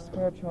our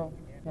spiritual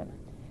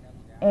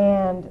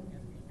and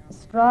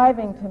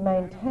striving to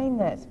maintain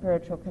that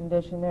spiritual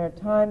condition. There are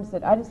times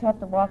that I just have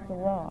to walk the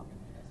walk.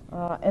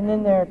 And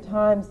then there are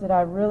times that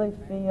I really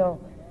feel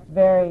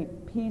very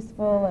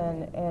peaceful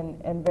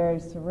and very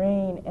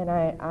serene. And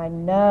I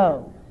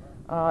know,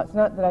 it's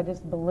not that I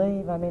just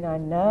believe, I mean I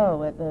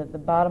know at the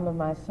bottom of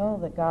my soul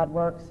that God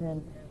works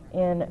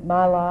in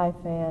my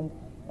life and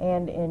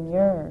in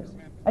yours.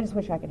 I just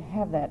wish I could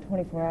have that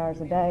 24 hours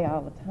a day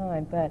all the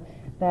time, but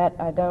that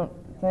I don't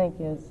think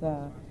is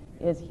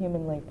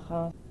humanly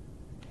possible.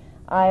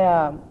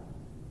 I've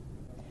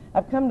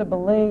come to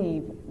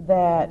believe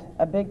that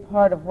a big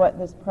part of what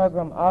this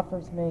program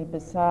offers me,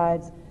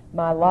 besides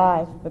my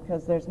life,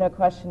 because there's no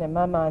question in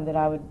my mind that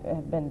I would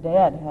have been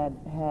dead had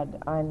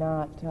I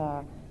not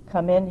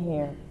come in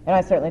here, and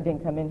I certainly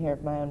didn't come in here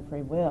of my own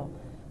free will.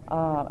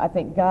 I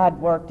think God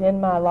worked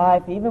in my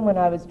life. Even when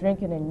I was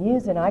drinking and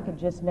using, I could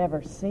just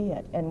never see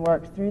it, and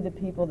worked through the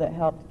people that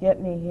helped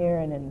get me here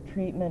and in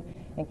treatment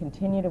and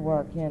continue to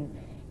work in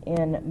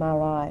my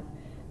life.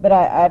 But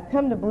I've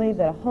come to believe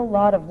that a whole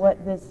lot of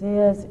what this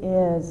is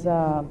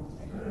God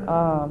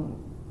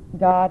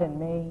and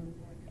me,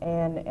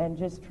 and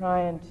just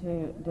trying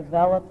to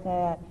develop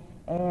that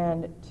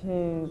and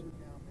to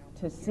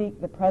seek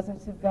the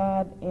presence of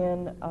God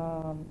in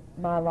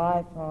my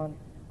life on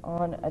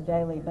a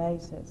daily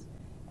basis.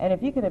 And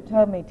if you could have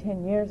told me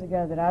 10 years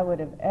ago that I would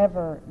have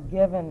ever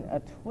given a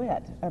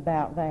twit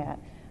about that,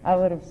 I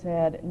would have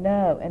said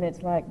no. And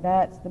it's like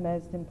that's the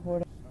most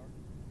important.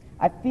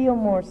 I feel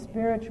more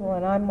spiritual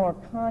and I'm more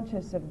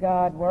conscious of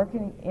God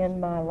working in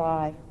my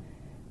life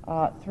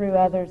through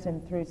others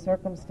and through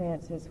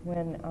circumstances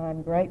when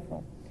I'm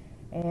grateful.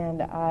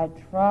 And I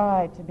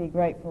try to be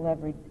grateful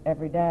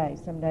every day.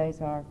 Some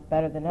days are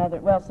better than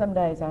others. Well, some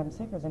days I'm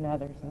sicker than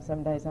others, and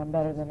some days I'm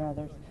better than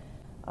others.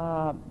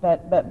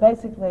 But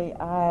basically,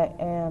 I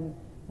am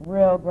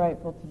real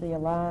grateful to be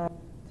alive,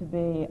 to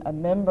be a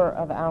member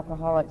of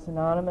Alcoholics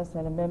Anonymous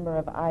and a member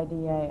of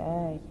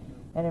IDAA,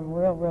 and I'm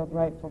real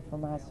grateful for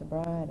my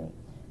sobriety.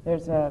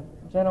 There's a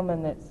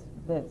gentleman that's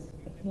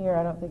here,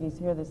 I don't think he's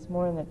here this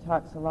morning, that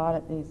talks a lot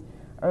at these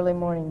early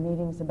morning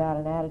meetings about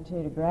an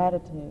attitude of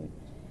gratitude.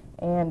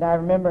 And I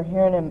remember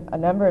hearing him a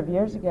number of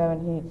years ago,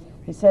 and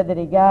he said that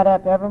he got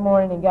up every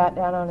morning, he got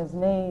down on his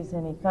knees,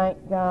 and he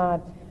thanked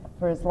God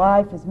for his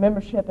life, his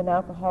membership in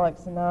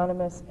Alcoholics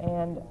Anonymous,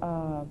 and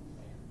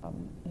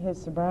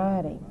his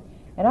sobriety.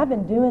 And I've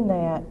been doing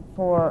that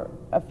for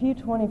a few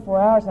 24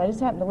 hours. I just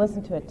happened to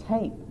listen to a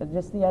tape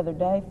just the other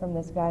day from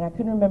this guy, and I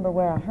couldn't remember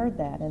where I heard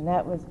that, and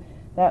that was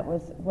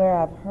where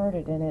I've heard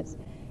it. And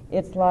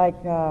it's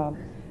like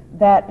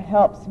that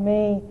helps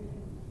me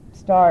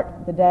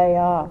start the day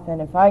off.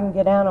 And if I can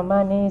get down on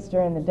my knees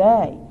during the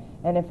day,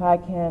 and if I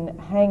can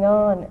hang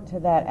on to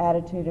that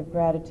attitude of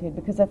gratitude,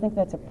 because I think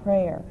that's a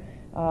prayer,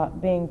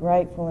 being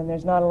grateful, and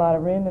there's not a lot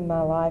of room in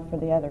my life for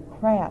the other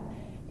crap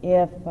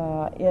if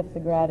the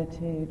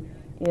gratitude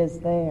is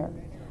there.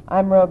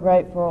 I'm real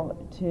grateful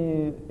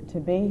to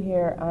be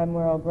here. I'm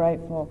real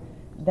grateful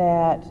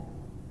that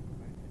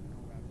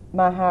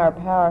my higher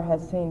power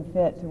has seen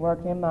fit to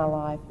work in my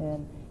life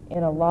and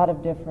in a lot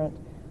of different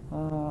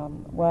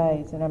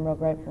ways, and I'm real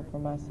grateful for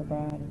my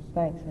sobriety.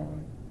 Thanks,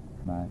 Helen.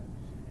 My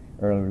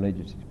early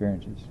religious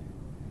experiences.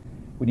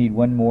 We need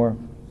one more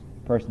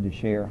person to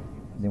share,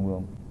 and then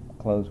we'll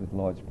close with the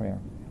Lord's Prayer.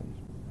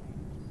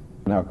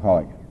 An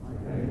alcoholic.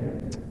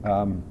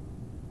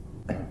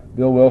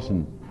 Bill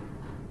Wilson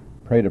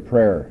prayed a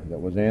prayer that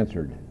was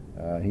answered.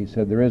 He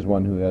said, "There is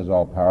one who has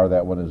all power.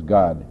 That one is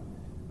God.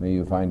 May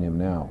you find him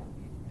now."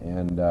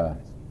 And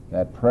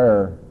that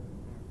prayer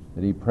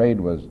that he prayed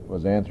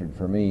was answered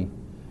for me.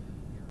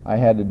 I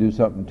had to do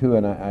something too,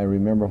 and I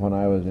remember when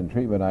I was in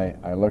treatment,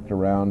 I looked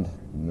around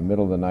in the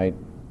middle of the night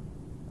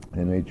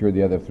and made sure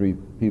the other 3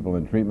 people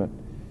in treatment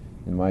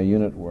in my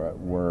unit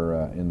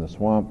were in the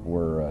swamp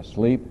were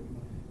asleep,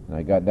 and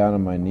I got down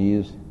on my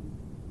knees,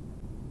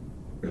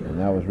 and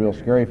that was real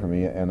scary for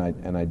me. And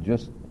I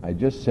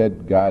just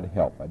said, "God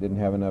help." I didn't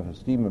have enough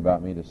esteem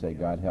about me to say,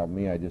 "God help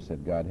me." I just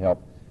said, "God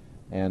help,"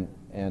 and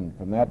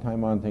from that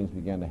time on, things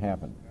began to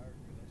happen.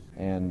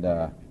 And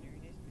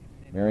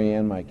Mary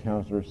Ann, my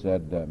counselor,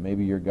 said,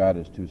 "Maybe your God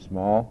is too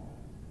small,"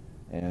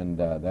 and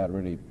that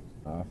really,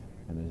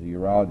 and as a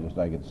urologist,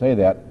 I could say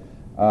that,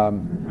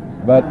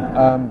 but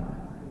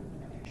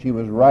she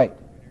was right.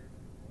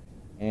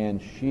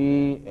 And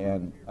she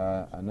and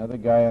another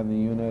guy on the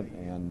unit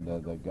and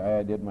the guy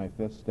I did my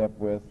 5th step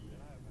with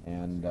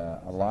and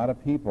a lot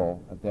of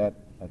people at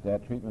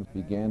that treatment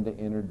began to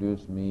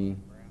introduce me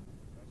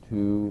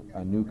to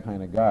a new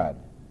kind of God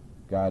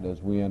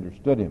as we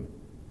understood him.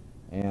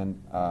 And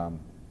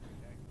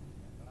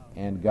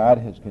God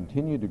has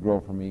continued to grow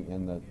for me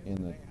in the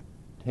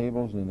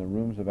tables and in the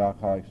rooms of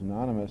Alcoholics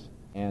Anonymous,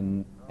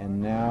 and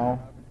now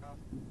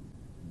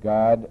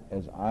God,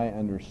 as I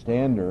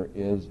understand her,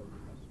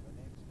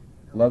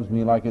 loves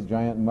me like a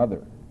giant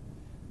mother.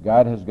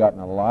 God has gotten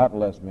a lot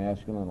less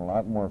masculine, a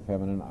lot more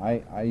feminine.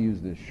 I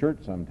use this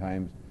shirt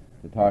sometimes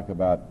to talk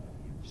about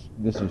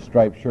this is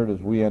striped shirt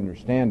as we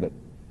understand it,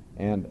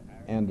 and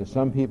to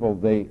some people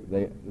they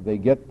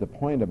get the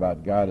point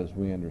about God as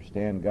we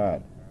understand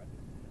God.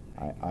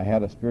 I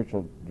had a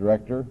spiritual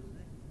director.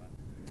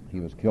 He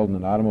was killed in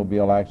an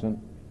automobile accident,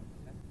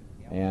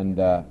 and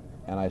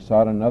I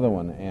sought another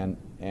one,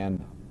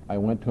 and I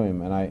went to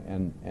him,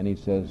 and he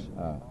says,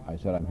 I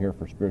said, "I'm here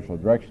for spiritual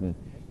direction," and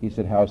he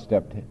said, "How's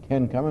step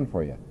 10 coming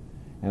for you?"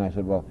 And I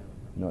said, "Well,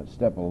 it's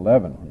step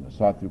 11,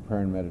 sought through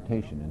prayer and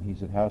meditation." And he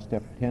said, "How's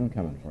step 10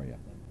 coming for you?"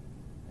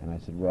 And I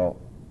said, "Well,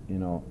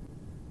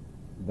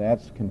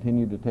 that's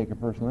continued to take a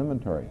personal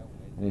inventory."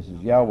 And he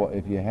says, "Yeah, well,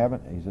 if you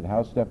haven't," he said,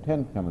 "How's step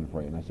 10 coming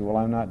for you?" And I said, "Well,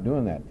 I'm not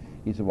doing that."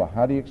 He said, "Well,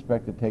 how do you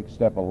expect to take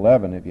step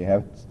 11 if you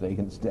haven't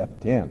taken step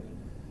 10?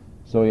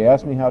 So he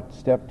asked me how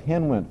step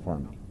 10 went for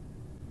me.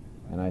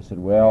 And I said,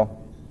 "Well,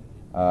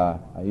 I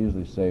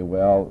usually say,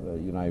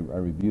 I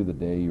review the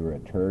day. You were a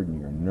turd, and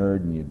you're a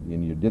nerd,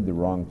 and you did the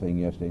wrong thing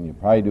yesterday, and you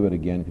probably do it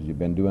again because you've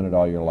been doing it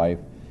all your life,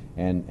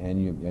 and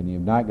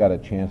you've not got a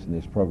chance in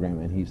this program."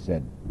 And he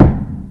said,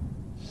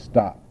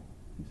 "Stop."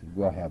 He said,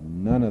 "We'll have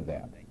none of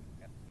that."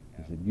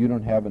 He said, "You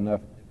don't have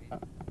enough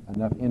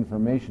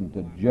information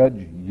to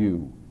judge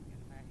you."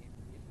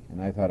 And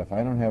I thought, if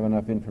I don't have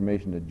enough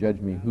information to judge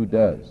me, who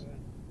does?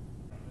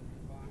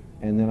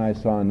 And then I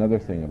saw another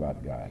thing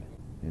about God.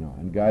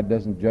 And God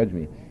doesn't judge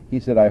me. He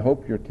said, "I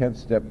hope your 10th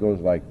step goes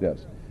like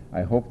this.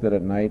 I hope that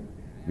at night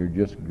you're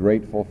just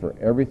grateful for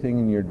everything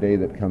in your day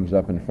that comes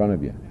up in front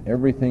of you.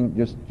 Everything,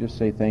 just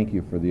say thank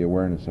you for the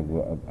awareness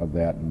of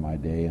that in my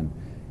day,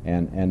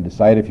 and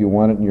decide if you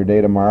want it in your day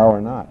tomorrow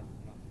or not."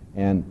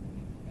 And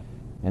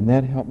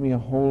that helped me a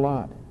whole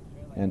lot.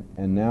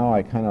 And now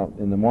I kind of,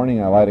 in the morning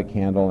I light a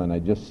candle and I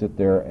just sit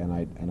there and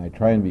I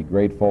try and be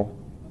grateful.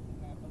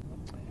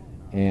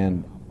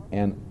 And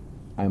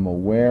I'm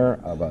aware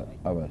of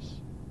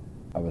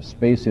a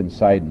space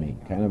inside me,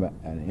 kind of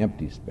an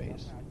empty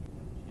space.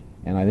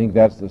 And I think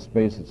that's the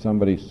space that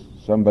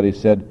somebody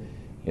said,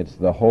 it's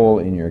the hole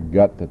in your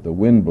gut that the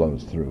wind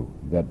blows through,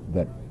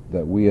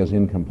 that we as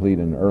incomplete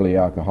and early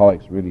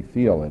alcoholics really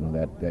feel,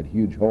 that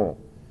huge hole.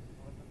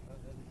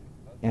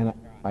 And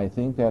I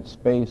think that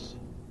space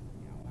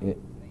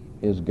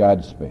is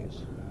God's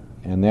space.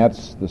 And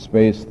that's the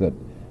space that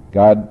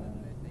God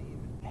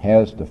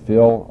has to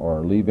fill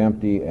or leave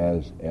empty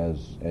as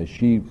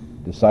she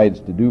decides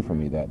to do for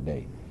me that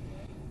day.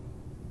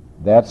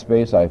 That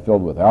space I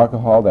filled with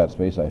alcohol, that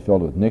space I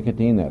filled with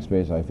nicotine, that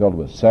space I filled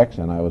with sex,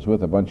 and I was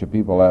with a bunch of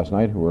people last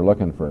night who were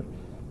looking for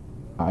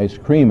ice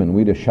cream, and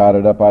we just shot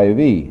it up IV,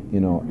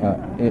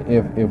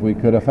 if we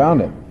could have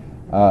found it.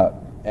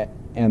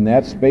 And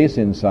that space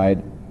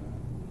inside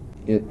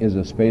is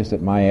a space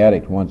that my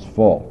addict wants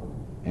full,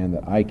 and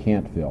that I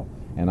can't fill.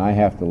 And I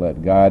have to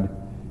let God,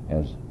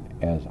 as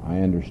I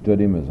understood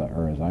him, as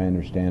I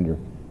understand her,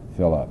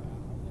 fill up.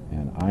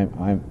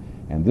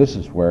 And this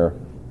is where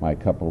my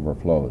cup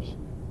overflows.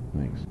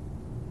 Thanks.